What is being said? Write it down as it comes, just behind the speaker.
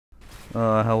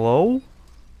Hello?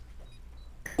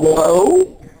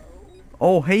 Hello?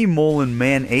 Oh, hey, Molin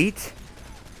Man 8.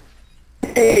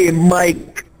 Hey,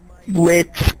 Mike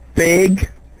Blitz Big.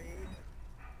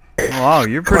 Wow,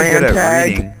 you're pretty Clan good at tag.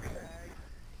 reading.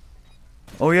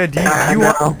 Oh yeah,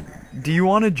 do you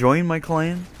want to join my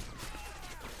clan?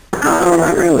 No,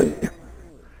 not really.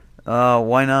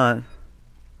 Why not?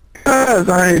 Because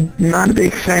I'm not a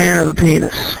big fan of the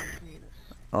penis.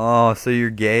 Oh, so you're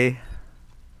gay?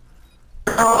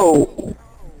 No.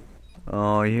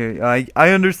 Oh, I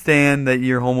understand that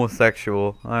you're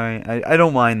homosexual. Alright, I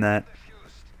don't mind that.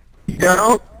 You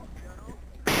don't?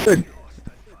 Good.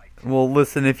 Well,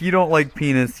 listen, if you don't like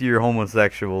penis, you're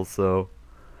homosexual, so...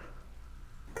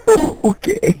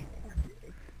 Okay.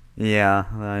 Yeah,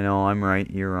 I know, I'm right,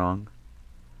 you're wrong.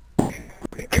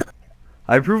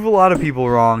 I prove a lot of people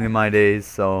wrong in my days,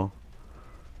 so...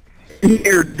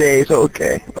 Your days,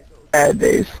 okay. Bad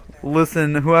days.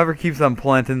 Listen, whoever keeps on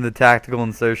planting the tactical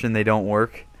insertion, they don't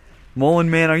work. Molin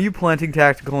Man, are you planting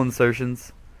tactical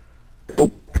insertions?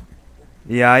 Nope.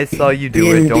 Yeah, I saw you do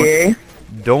Being it. gay?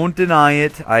 Don't deny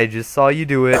it. I just saw you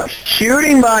do it.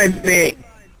 Shooting my thing.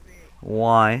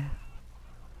 Why?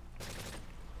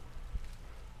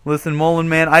 Listen, Molin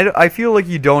Man, I feel like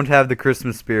you don't have the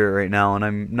Christmas spirit right now, and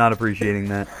I'm not appreciating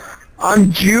that.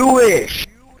 I'm Jewish.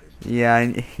 Yeah,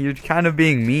 and you're kind of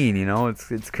being mean, you know?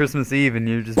 It's Christmas Eve, and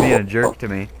you're just being a jerk to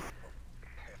me.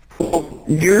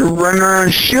 You're running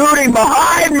around shooting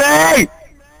behind me!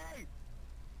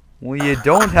 Well, you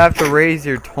don't have to raise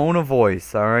your tone of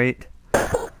voice, alright?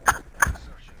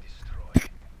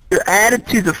 Your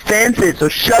attitude's offensive, so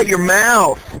shut your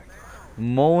mouth.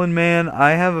 Molin Man,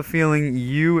 I have a feeling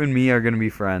you and me are gonna be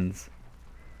friends.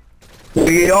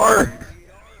 We are.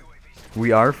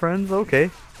 We are friends? Okay.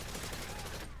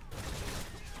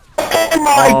 Oh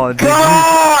my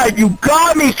god! You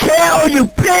got me killed, you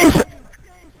piece!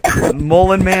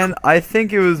 Molin Man, I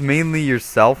think it was mainly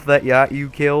yourself that got you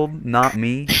killed, not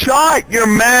me. Shut your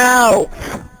mouth!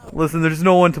 Listen, there's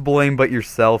no one to blame but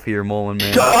yourself here, Molin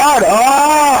Man. Shut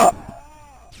up!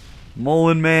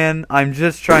 Molin Man, I'm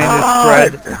just trying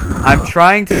to spread... I'm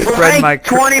trying to spread my...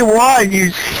 21,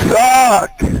 you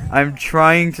suck! I'm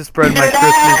trying to spread my Get out of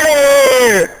Christmas...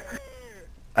 here!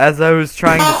 As I was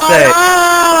trying to say...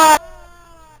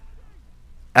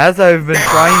 As I've been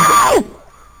trying to...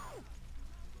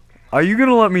 Are you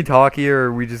gonna let me talk here, or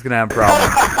are we just gonna have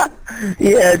problems?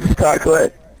 Yeah, just talk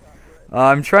quick.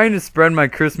 I'm trying to spread my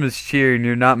Christmas cheer, and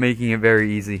you're not making it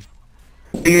very easy.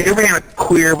 You're being a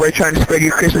queer by trying to spread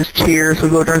your Christmas cheer, so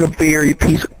go drink a beer, you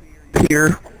piece of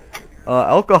beer.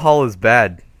 Alcohol is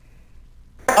bad.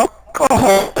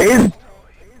 Alcohol is...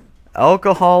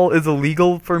 Alcohol is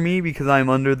illegal for me because I'm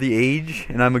under the age,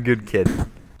 and I'm a good kid.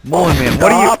 Molin Man,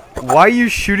 why are you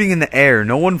shooting in the air?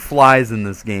 No one flies in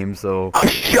this game, so...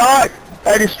 I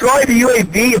destroyed the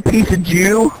UAV, you piece of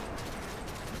Jew!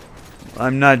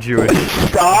 I'm not Jewish.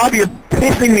 Stop, you're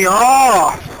pissing me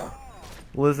off!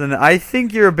 Listen, I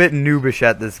think you're a bit noobish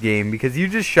at this game, because you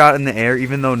just shot in the air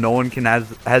even though no one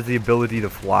has the ability to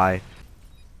fly.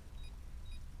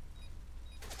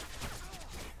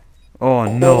 Oh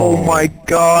no. Oh my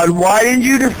god, why didn't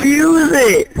you defuse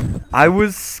it? I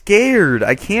was scared.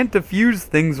 I can't defuse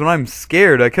things when I'm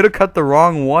scared. I could have cut the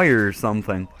wrong wire or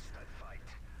something.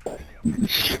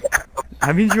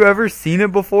 Haven't you ever seen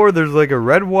it before? There's like a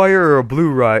red wire or a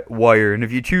blue wire, and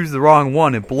if you choose the wrong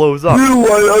one, it blows up. Blue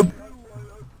wire.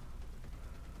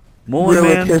 Molin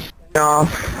Really Man, pissed me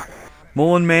off.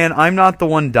 Molin Man, I'm not the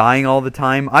one dying all the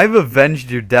time. I've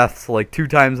avenged your deaths like 2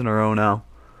 times in a row now.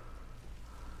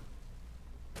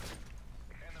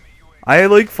 I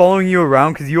like following you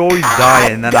around because you always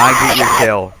die and then I get your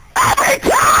kill.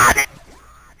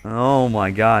 Oh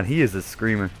my god, he is a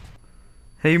screamer.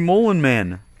 Hey, Molin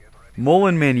Man.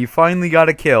 Molin Man, you finally got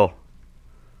a kill.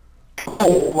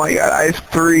 Oh my god, I have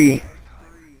 3.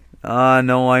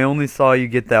 No, I only saw you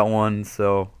get that one,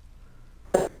 so...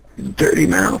 Dirty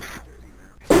mouth.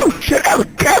 Oh shit, I was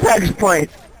cat package plane!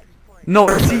 No,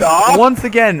 see, Stop. once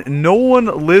again, no one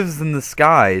lives in the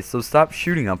sky, so stop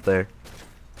shooting up there.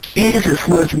 Jesus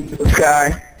lives in the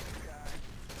sky.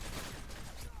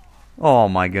 Oh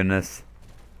my goodness.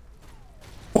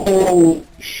 Oh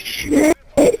shit.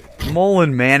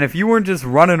 Molin Man, if you weren't just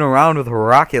running around with a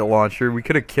rocket launcher, we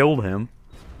could have killed him.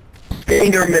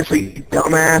 Finger missile, you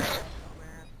dumbass.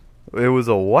 It was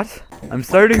a what? I'm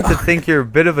starting to think you're a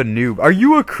bit of a noob. Are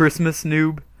you a Christmas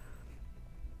noob?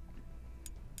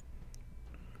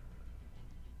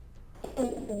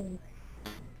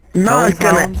 Not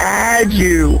gonna add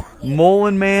you.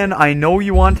 Molin Man, I know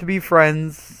you want to be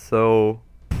friends, so...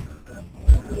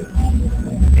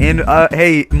 And,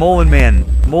 hey, Molin Man,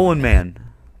 Mullen Man.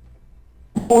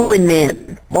 Mullen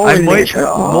Man. I Mullen Man. might. Shut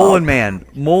up. Mullen Man.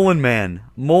 Mullen Man.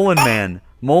 Mullen Man.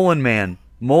 Mullen Man.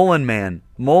 Mullen Man.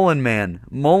 Mullen Man.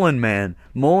 Mullen Man.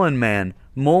 Mullen Man.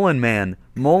 Mullen Man.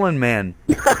 Mullen Man.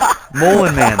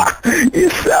 Mullen Man. You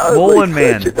sound Mullen like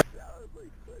Man.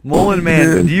 Mullen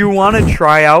Man. Do you want to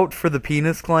try out for the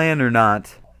Penis Clan or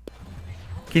not?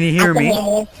 Can you hear me?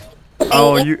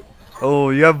 Oh,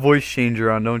 you have voice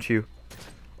changer on, don't you?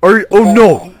 Or oh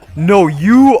no. No,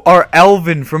 you are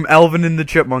Alvin from Alvin and the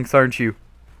Chipmunks, aren't you?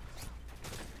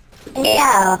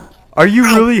 Yeah. Are you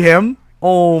really him?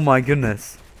 Oh my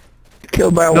goodness.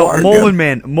 Killed by a No, water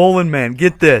Mullen Man,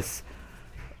 get this.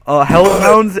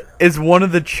 Hellhounds is one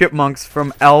of the chipmunks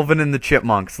from Alvin and the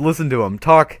Chipmunks. Listen to him.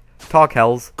 Talk,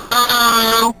 Hells.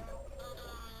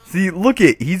 See, look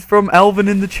it. He's from Alvin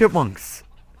and the Chipmunks.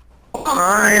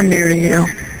 I am muting you.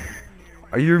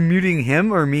 Are you muting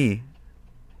him or me?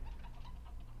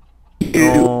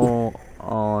 You.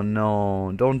 Oh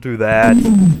no. Don't do that.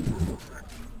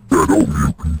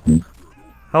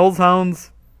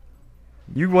 Hellhounds,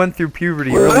 you went through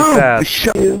puberty really fast.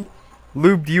 Shut you.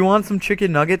 Lube, do you want some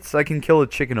chicken nuggets? I can kill a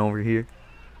chicken over here.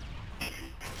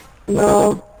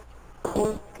 No.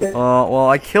 Okay. Well,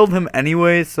 I killed him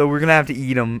anyway, so we're gonna have to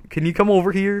eat him. Can you come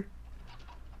over here?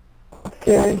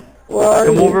 Okay. Well,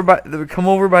 Come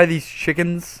over by these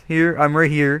chickens here. I'm right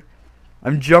here.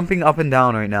 I'm jumping up and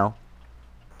down right now.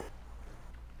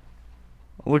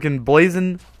 Looking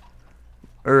blazing.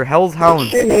 Or Hell's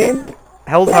Hounds. What's your name?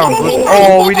 Hell's Hounds.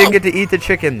 Oh, we didn't get to eat the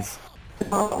chickens.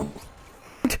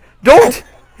 Don't!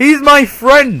 He's my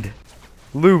friend!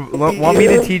 Lube, want me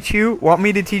to teach you? Want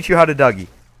me to teach you how to Dougie?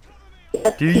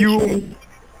 Do you?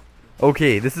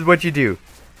 Okay, this is what you do.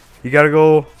 You gotta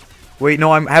go. Wait,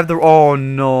 no, oh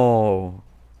no.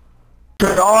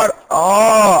 Shut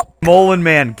up. Mullen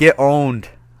Man, get owned.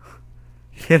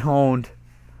 Get owned.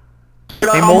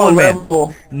 Hey, Mullen Man.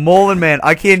 Mullen Man,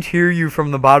 I can't hear you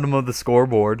from the bottom of the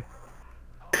scoreboard.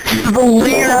 The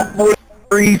leader,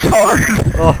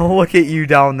 retard. Oh, look at you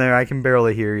down there. I can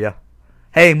barely hear you.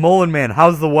 Hey, Mullen Man,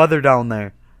 how's the weather down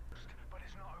there?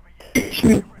 Teach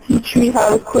me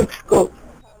how to quick scope.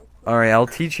 Alright, I'll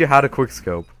teach you how to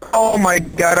quickscope. Oh my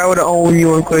god, I would own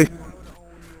you in quick.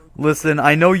 Listen,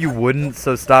 I know you wouldn't,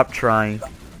 so stop trying.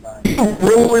 You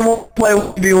really won't play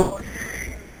with you.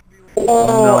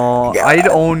 No, I'd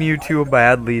own you too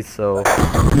badly, so.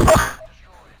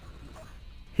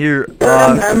 Here,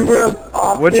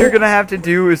 what you're gonna have to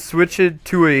do is switch it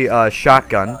to a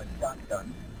shotgun.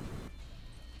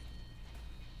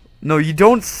 No, you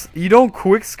don't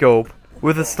quickscope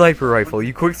with a sniper rifle.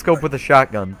 You quickscope with a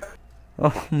shotgun.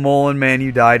 Oh, Mullen Man,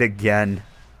 you died again.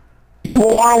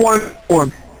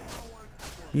 One.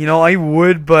 You know, I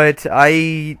would, but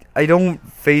I don't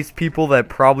face people that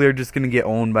probably are just gonna get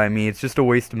owned by me. It's just a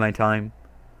waste of my time.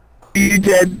 You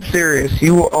dead serious?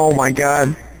 Oh my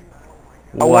god.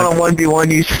 I What? want to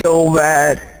 1v1 you so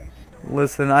bad.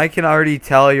 Listen, I can already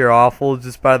tell you're awful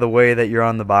just by the way that you're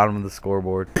on the bottom of the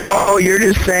scoreboard. Oh, you're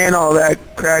just saying all that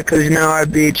crap because you know I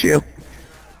beat you.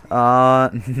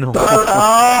 No. Shut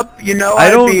up! You know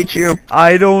I beat you.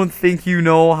 I don't think you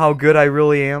know how good I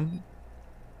really am.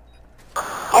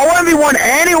 I 1v1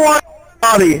 anyone,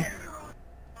 buddy.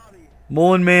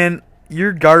 Mullen Man,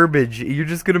 you're garbage. You're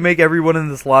just gonna make everyone in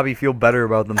this lobby feel better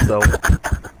about themselves.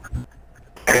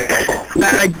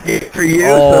 I did for you.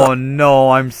 Oh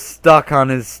no, I'm stuck on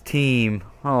his team.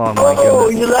 Oh my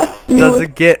goodness. You left me Does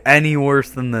it get any worse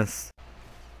than this?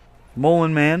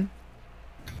 Mullen Man?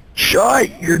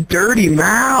 Shut your dirty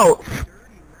mouth.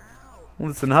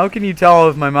 Listen, how can you tell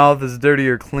if my mouth is dirty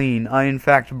or clean? I in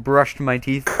fact brushed my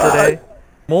teeth today.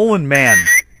 Mullen Man.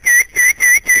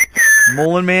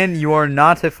 Mullen Man, you are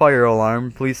not a fire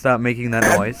alarm. Please stop making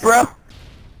that noise. Bro.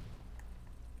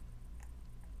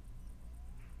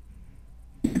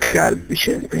 You gotta be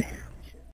shitting me.